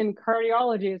 like even in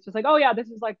cardiology, it's just like, oh yeah, this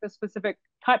is like the specific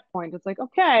cut point. It's like,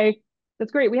 okay,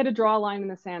 that's great. We had to draw a line in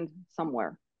the sand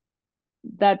somewhere.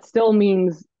 That still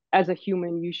means as a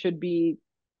human, you should be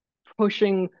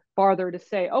pushing farther to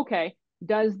say, okay,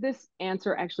 does this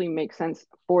answer actually make sense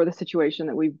for the situation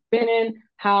that we've been in?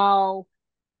 How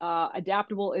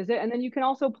adaptable is it? And then you can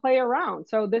also play around.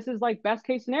 So this is like best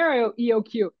case scenario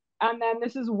EOQ, and then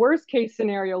this is worst case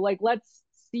scenario. Like, let's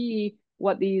see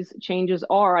what these changes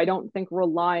are. I don't think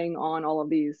relying on all of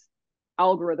these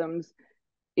algorithms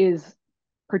is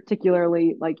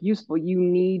particularly like useful. You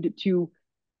need to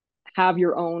have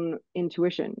your own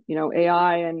intuition.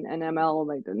 AI and ML,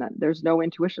 like there's no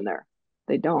intuition there.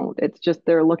 They don't. It's just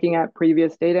they're looking at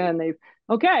previous data and they've,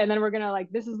 okay, and then we're gonna, like,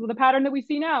 this is the pattern that we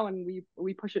see now, and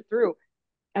we push it through.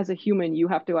 As a human, you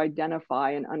have to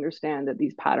identify and understand that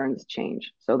these patterns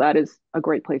change. So that is a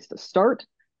great place to start,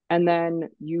 and then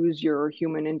use your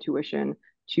human intuition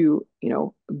to,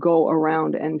 go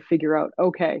around and figure out,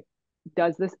 okay,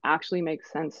 does this actually make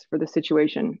sense for the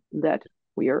situation that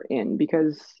we are in?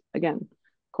 Because again,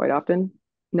 quite often,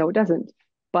 no, it doesn't.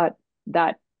 But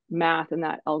that math and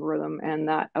that algorithm and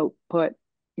that output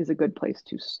is a good place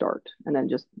to start, and then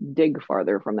just dig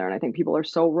farther from there. And I think people are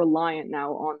so reliant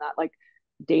now on that, like,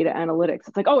 data analytics.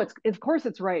 It's like, oh, it's of course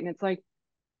it's right. And it's like,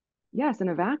 yes, in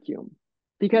a vacuum,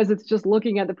 because it's just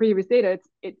looking at the previous data.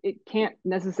 It can't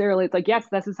necessarily, it's like, yes,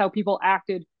 this is how people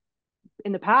acted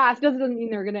in the past, doesn't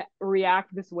mean they're going to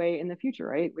react this way in the future,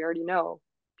 right? We already know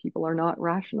people are not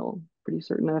rational. Pretty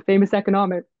certain a famous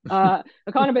economist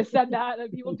said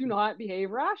that people do not behave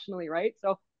rationally, right?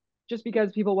 So just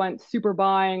because people went super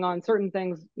buying on certain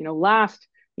things, last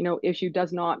issue,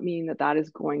 does not mean that that is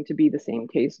going to be the same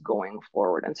case going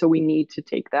forward. And so we need to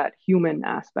take that human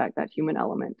aspect, that human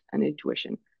element and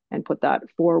intuition, and put that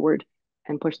forward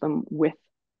and push them with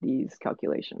these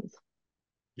calculations.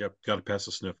 Yep, got to pass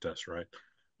the sniff test, right?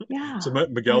 Yeah. So,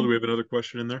 Miguel, do we have another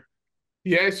question in there?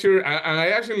 Yeah, sure. And I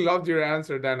actually loved your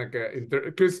answer, Danica,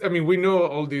 because I mean, we know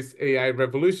all this AI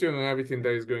revolution and everything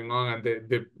that is going on,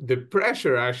 and the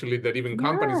pressure actually that even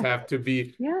companies Yes. have to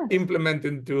be Yes.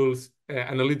 implementing tools,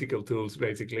 analytical tools,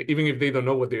 basically, even if they don't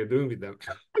know what they're doing with them.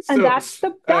 And So, that's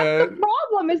the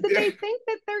problem, is that yeah, they think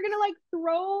that they're gonna like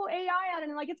throw AI at it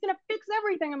and like it's gonna fix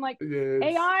everything. I'm like, yes,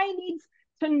 AI needs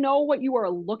to know what you are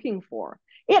looking for.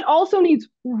 It also needs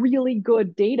really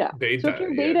good data. So if data,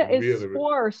 your yeah, data is really, really,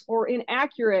 sparse or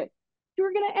inaccurate,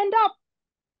 you're gonna end up,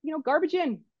 garbage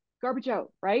in, garbage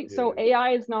out, right? So yeah. AI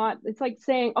is not, it's like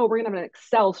saying, oh, we're gonna have an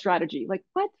Excel strategy. Like,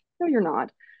 what? No, you're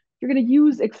not. You're gonna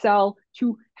use Excel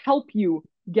to help you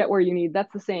get where you need.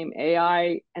 That's the same.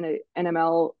 AI and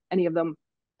NML, any of them,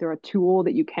 they're a tool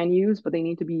that you can use, but they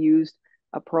need to be used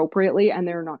appropriately, and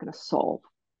they're not going to solve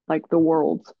like the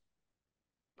world's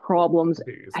problems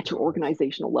Biggest at your problems.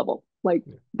 organizational level. Like,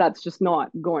 Yeah. that's just not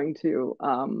going to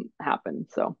happen.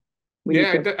 So we need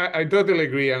Yeah, to. I totally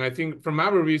agree. And I think from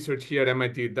our research here at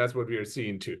MIT, that's what we are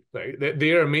seeing too. Like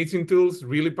they are amazing tools,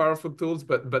 really powerful tools,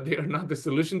 but they are not the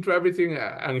solution to everything.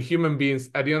 And human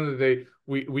beings, at the end of the day,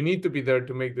 we need to be there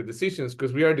to make the decisions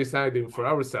because we are deciding for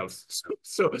ourselves.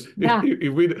 So Yeah,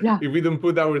 yeah, if we don't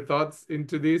put our thoughts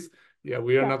into this, yeah,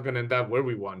 we are yeah. not going to end up where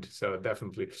we want. So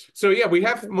definitely. So yeah, we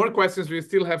have more questions. We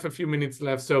still have a few minutes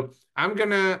left. So I'm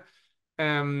gonna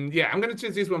yeah, I'm going to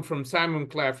choose this one from Simon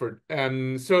Clafford.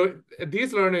 So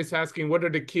this learner is asking, what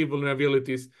are the key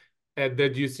vulnerabilities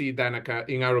that you see, Danica,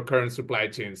 in our current supply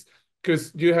chains?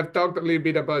 Because you have talked a little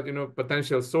bit about,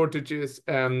 potential shortages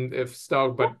of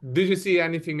stock, but did you see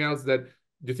anything else that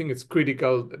you think is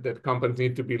critical that companies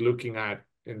need to be looking at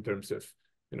in terms of,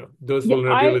 those Yeah,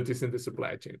 vulnerabilities in the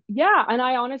supply chain? yeah, and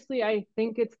I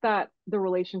think it's that the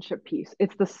relationship piece.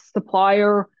 It's the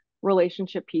supplier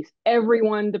relationship piece.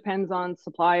 Everyone depends on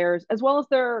suppliers as well as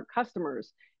their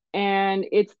customers. And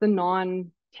it's the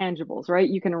non-tangibles, right?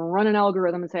 You can run an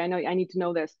algorithm and say, I need to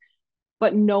know this,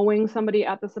 but knowing somebody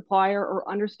at the supplier or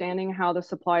understanding how the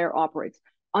supplier operates,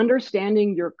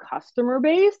 understanding your customer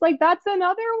base, like that's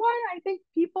another one. I think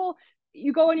people,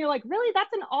 you go and you're like, really,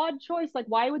 that's an odd choice. Like,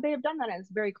 why would they have done that? And it's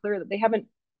very clear that they haven't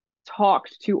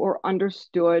talked to or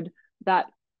understood that,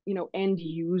 end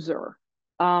user.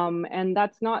 And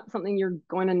that's not something you're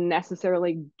going to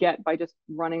necessarily get by just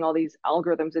running all these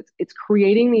algorithms. It's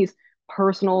creating these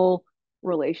personal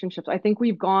relationships. I think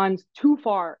we've gone too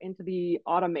far into the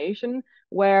automation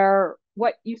where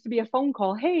what used to be a phone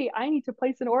call, hey, I need to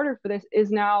place an order for this,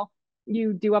 is now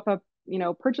you do up a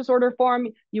purchase order form,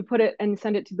 you put it and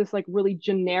send it to this like really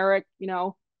generic,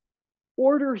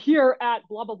 order here at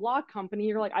blah blah blah company.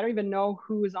 You're like, I don't even know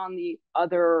who is on the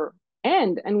other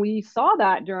end. And we saw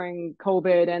that during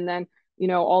COVID, and then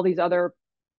all these other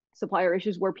supplier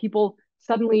issues where people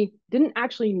suddenly didn't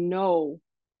actually know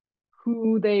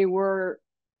who they were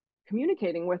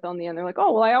communicating with on the end. They're like,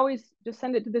 oh, well, I always just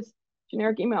send it to this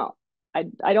generic email.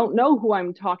 I don't know who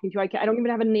I'm talking to. I don't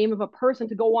even have a name of a person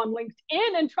to go on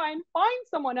LinkedIn and try and find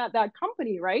someone at that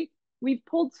company, right? We've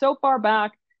pulled so far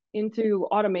back into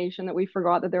automation that we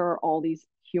forgot that there are all these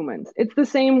humans. It's the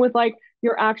same with like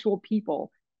your actual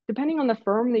people. Depending on the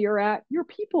firm that you're at, your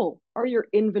people are your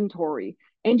inventory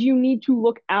and you need to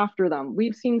look after them.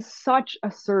 We've seen such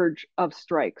a surge of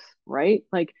strikes, right?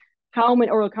 Like how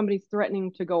many, or companies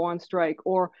threatening to go on strike,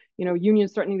 or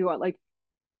unions threatening to go out, like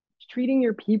treating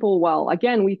your people well.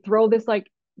 Again, we throw this like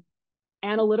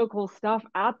analytical stuff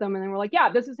at them and then we're like,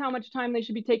 yeah, this is how much time they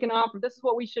should be taken off, or this is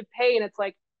what we should pay. And it's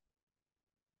like,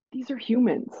 these are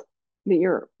humans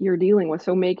that you're dealing with.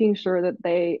 So making sure that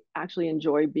they actually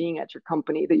enjoy being at your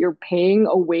company, that you're paying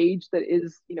a wage that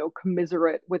is,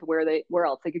 commiserate with where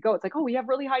else they could go. It's like, oh, we have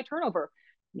really high turnover.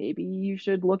 Maybe you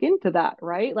should look into that,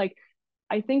 right? Like,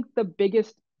 I think the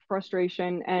biggest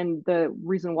frustration and the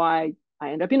reason why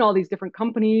I end up in all these different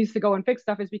companies to go and fix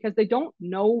stuff is because they don't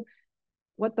know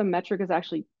what the metric is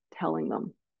actually telling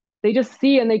them. They just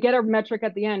see and they get a metric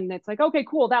at the end and it's like, okay,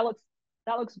 cool, that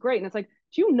looks great. And it's like,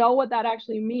 do you know what that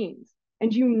actually means?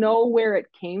 And do you know where it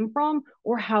came from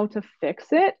or how to fix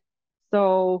it?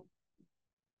 So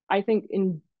I think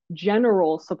in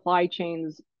general, supply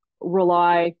chains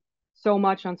rely so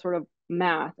much on sort of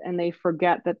math and they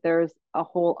forget that there's a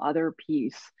whole other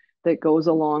piece that goes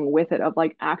along with it of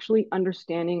like actually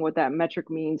understanding what that metric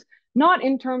means, not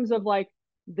in terms of like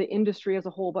the industry as a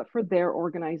whole, but for their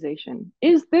organization.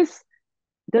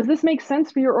 Does this make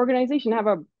sense for your organization to have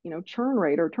a churn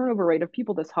rate or turnover rate of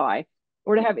people this high,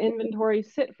 or to have inventory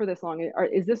sit for this long?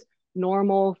 Is this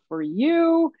normal for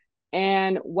you?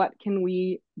 And what can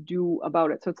we do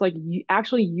about it? So it's like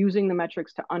actually using the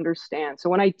metrics to understand. So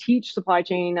when I teach supply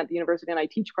chain at the university and I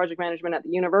teach project management at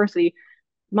the university,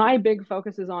 my big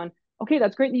focus is on, okay,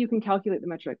 that's great that you can calculate the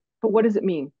metric, but what does it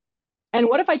mean? And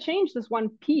what if I change this one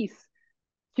piece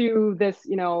to this,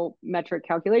 metric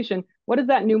calculation? What does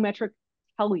that new metric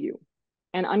tell you?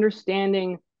 And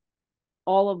understanding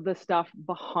all of the stuff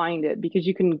behind it, because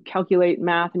you can calculate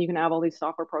math and you can have all these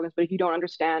software programs, but if you don't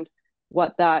understand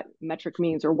what that metric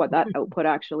means or what that output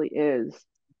actually is,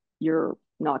 you're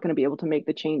not going to be able to make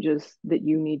the changes that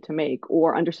you need to make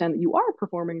or understand that you are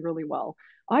performing really well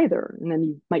either. And then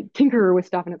you might tinker with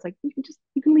stuff and it's like,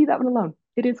 you can leave that one alone.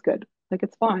 It is good. Like,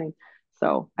 it's fine.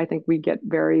 So I think we get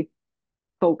very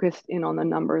focused in on the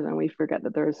numbers and we forget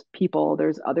that there's people,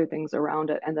 there's other things around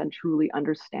it, and then truly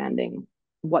understanding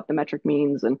what the metric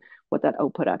means and what that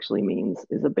output actually means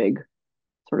is a big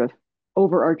sort of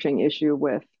overarching issue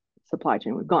with supply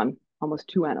chain. We've gone almost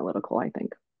too analytical, I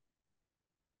think.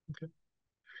 Okay,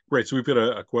 great. So we've got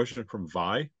a question from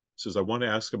Vi. It says, I want to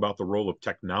ask about the role of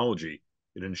technology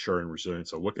in ensuring resilience.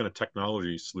 So what kind of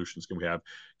technology solutions can we have?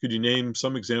 Could you name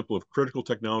some example of critical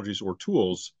technologies or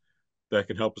tools that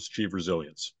can help us achieve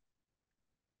resilience?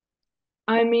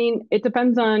 I mean, it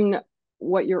depends on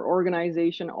what your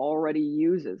organization already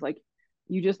uses. Like,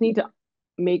 you just need to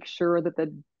make sure that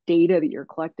the data that you're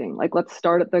collecting, like, let's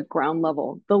start at the ground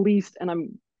level, the least, and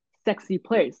I'm sexy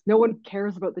place. No one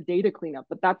cares about the data cleanup,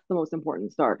 but that's the most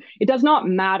important start. It does not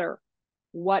matter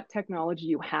what technology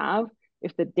you have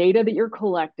if the data that you're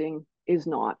collecting is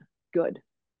not good.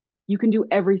 You can do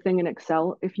everything in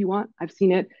Excel if you want. I've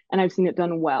seen it, and I've seen it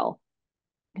done well,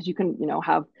 because you can,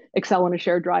 have Excel in a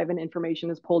shared drive and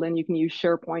information is pulled in. You can use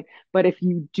SharePoint. But if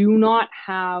you do not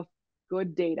have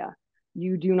good data,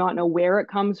 you do not know where it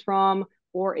comes from,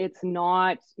 or it's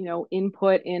not,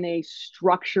 input in a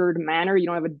structured manner, you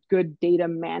don't have a good data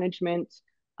management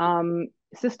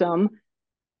system,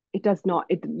 it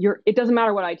doesn't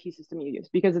matter what IT system you use,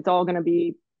 because it's all going to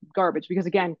be garbage. Because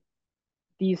again,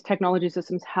 these technology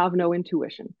systems have no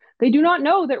intuition. They do not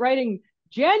know that writing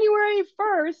January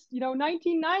 1st,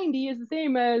 1990 is the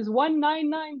same as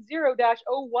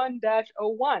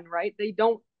 1990-01-01, right?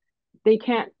 They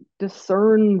can't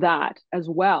discern that as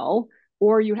well.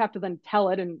 Or you have to then tell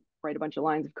it and write a bunch of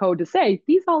lines of code to say,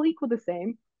 these all equal the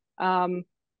same.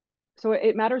 So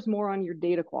it matters more on your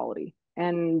data quality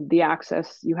and the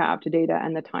access you have to data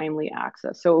and the timely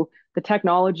access. So the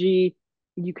technology,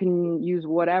 you can use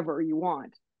whatever you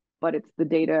want, but it's the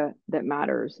data that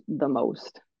matters the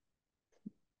most.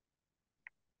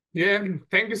 Yeah,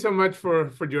 thank you so much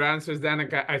for your answers,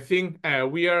 Danica. I think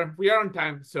we are on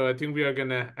time, so I think we are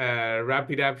gonna wrap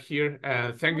it up here.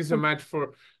 Thank you so much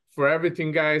for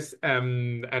everything, guys,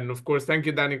 and of course, thank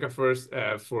you, Danica, first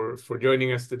for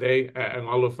joining us today, and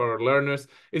all of our learners.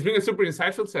 It's been a super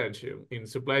insightful session in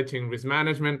supply chain risk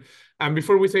management. And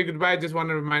before we say goodbye, I just want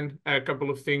to remind a couple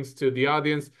of things to the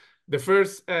audience. This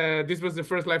was the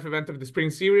first live event of the spring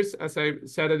series, as I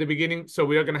said at the beginning. So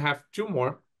we are gonna have 2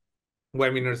 more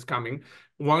webinars coming.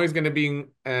 One is going to be in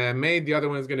May, the other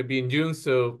one is going to be in June.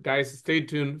 So guys, stay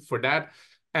tuned for that.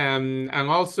 And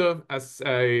also, as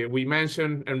we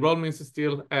mentioned, enrollment is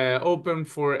still open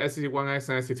for SC1X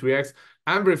and SC3X,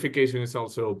 and verification is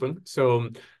also open. So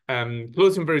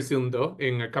closing very soon, though,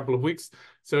 in a couple of weeks.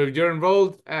 So if you're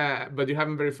enrolled, but you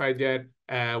haven't verified yet,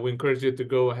 we encourage you to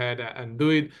go ahead and do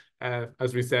it.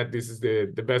 As we said, this is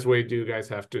the best way you guys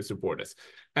have to support us.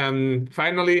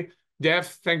 Finally,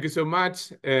 Jeff, thank you so much.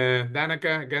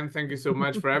 Danica, again, thank you so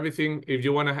much for everything. If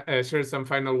you want to share some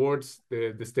final words,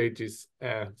 the stage is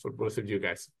for both of you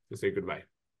guys to say goodbye.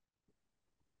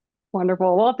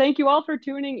 Wonderful. Well, thank you all for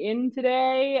tuning in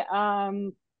today.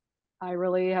 I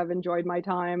really have enjoyed my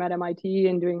time at MIT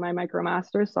and doing my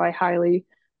MicroMasters, so I highly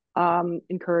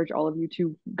encourage all of you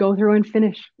to go through and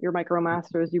finish your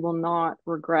MicroMasters. You will not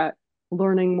regret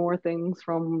learning more things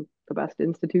from the best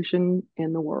institution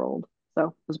in the world. So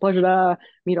it was a pleasure to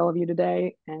meet all of you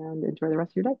today, and enjoy the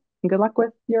rest of your day. And good luck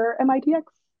with your MITx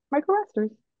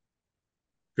MicroMasters.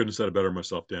 Couldn't have said it better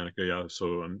myself, Danica. Yeah.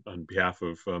 So on behalf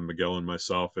of Miguel and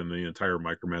myself and the entire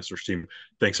MicroMasters team,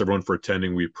 thanks everyone for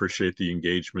attending. We appreciate the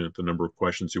engagement, the number of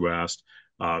questions you asked.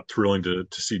 Thrilling to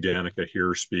see Danica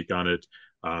here speak on it.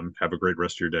 Have a great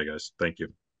rest of your day, guys. Thank you.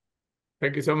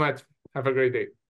 Thank you so much. Have a great day.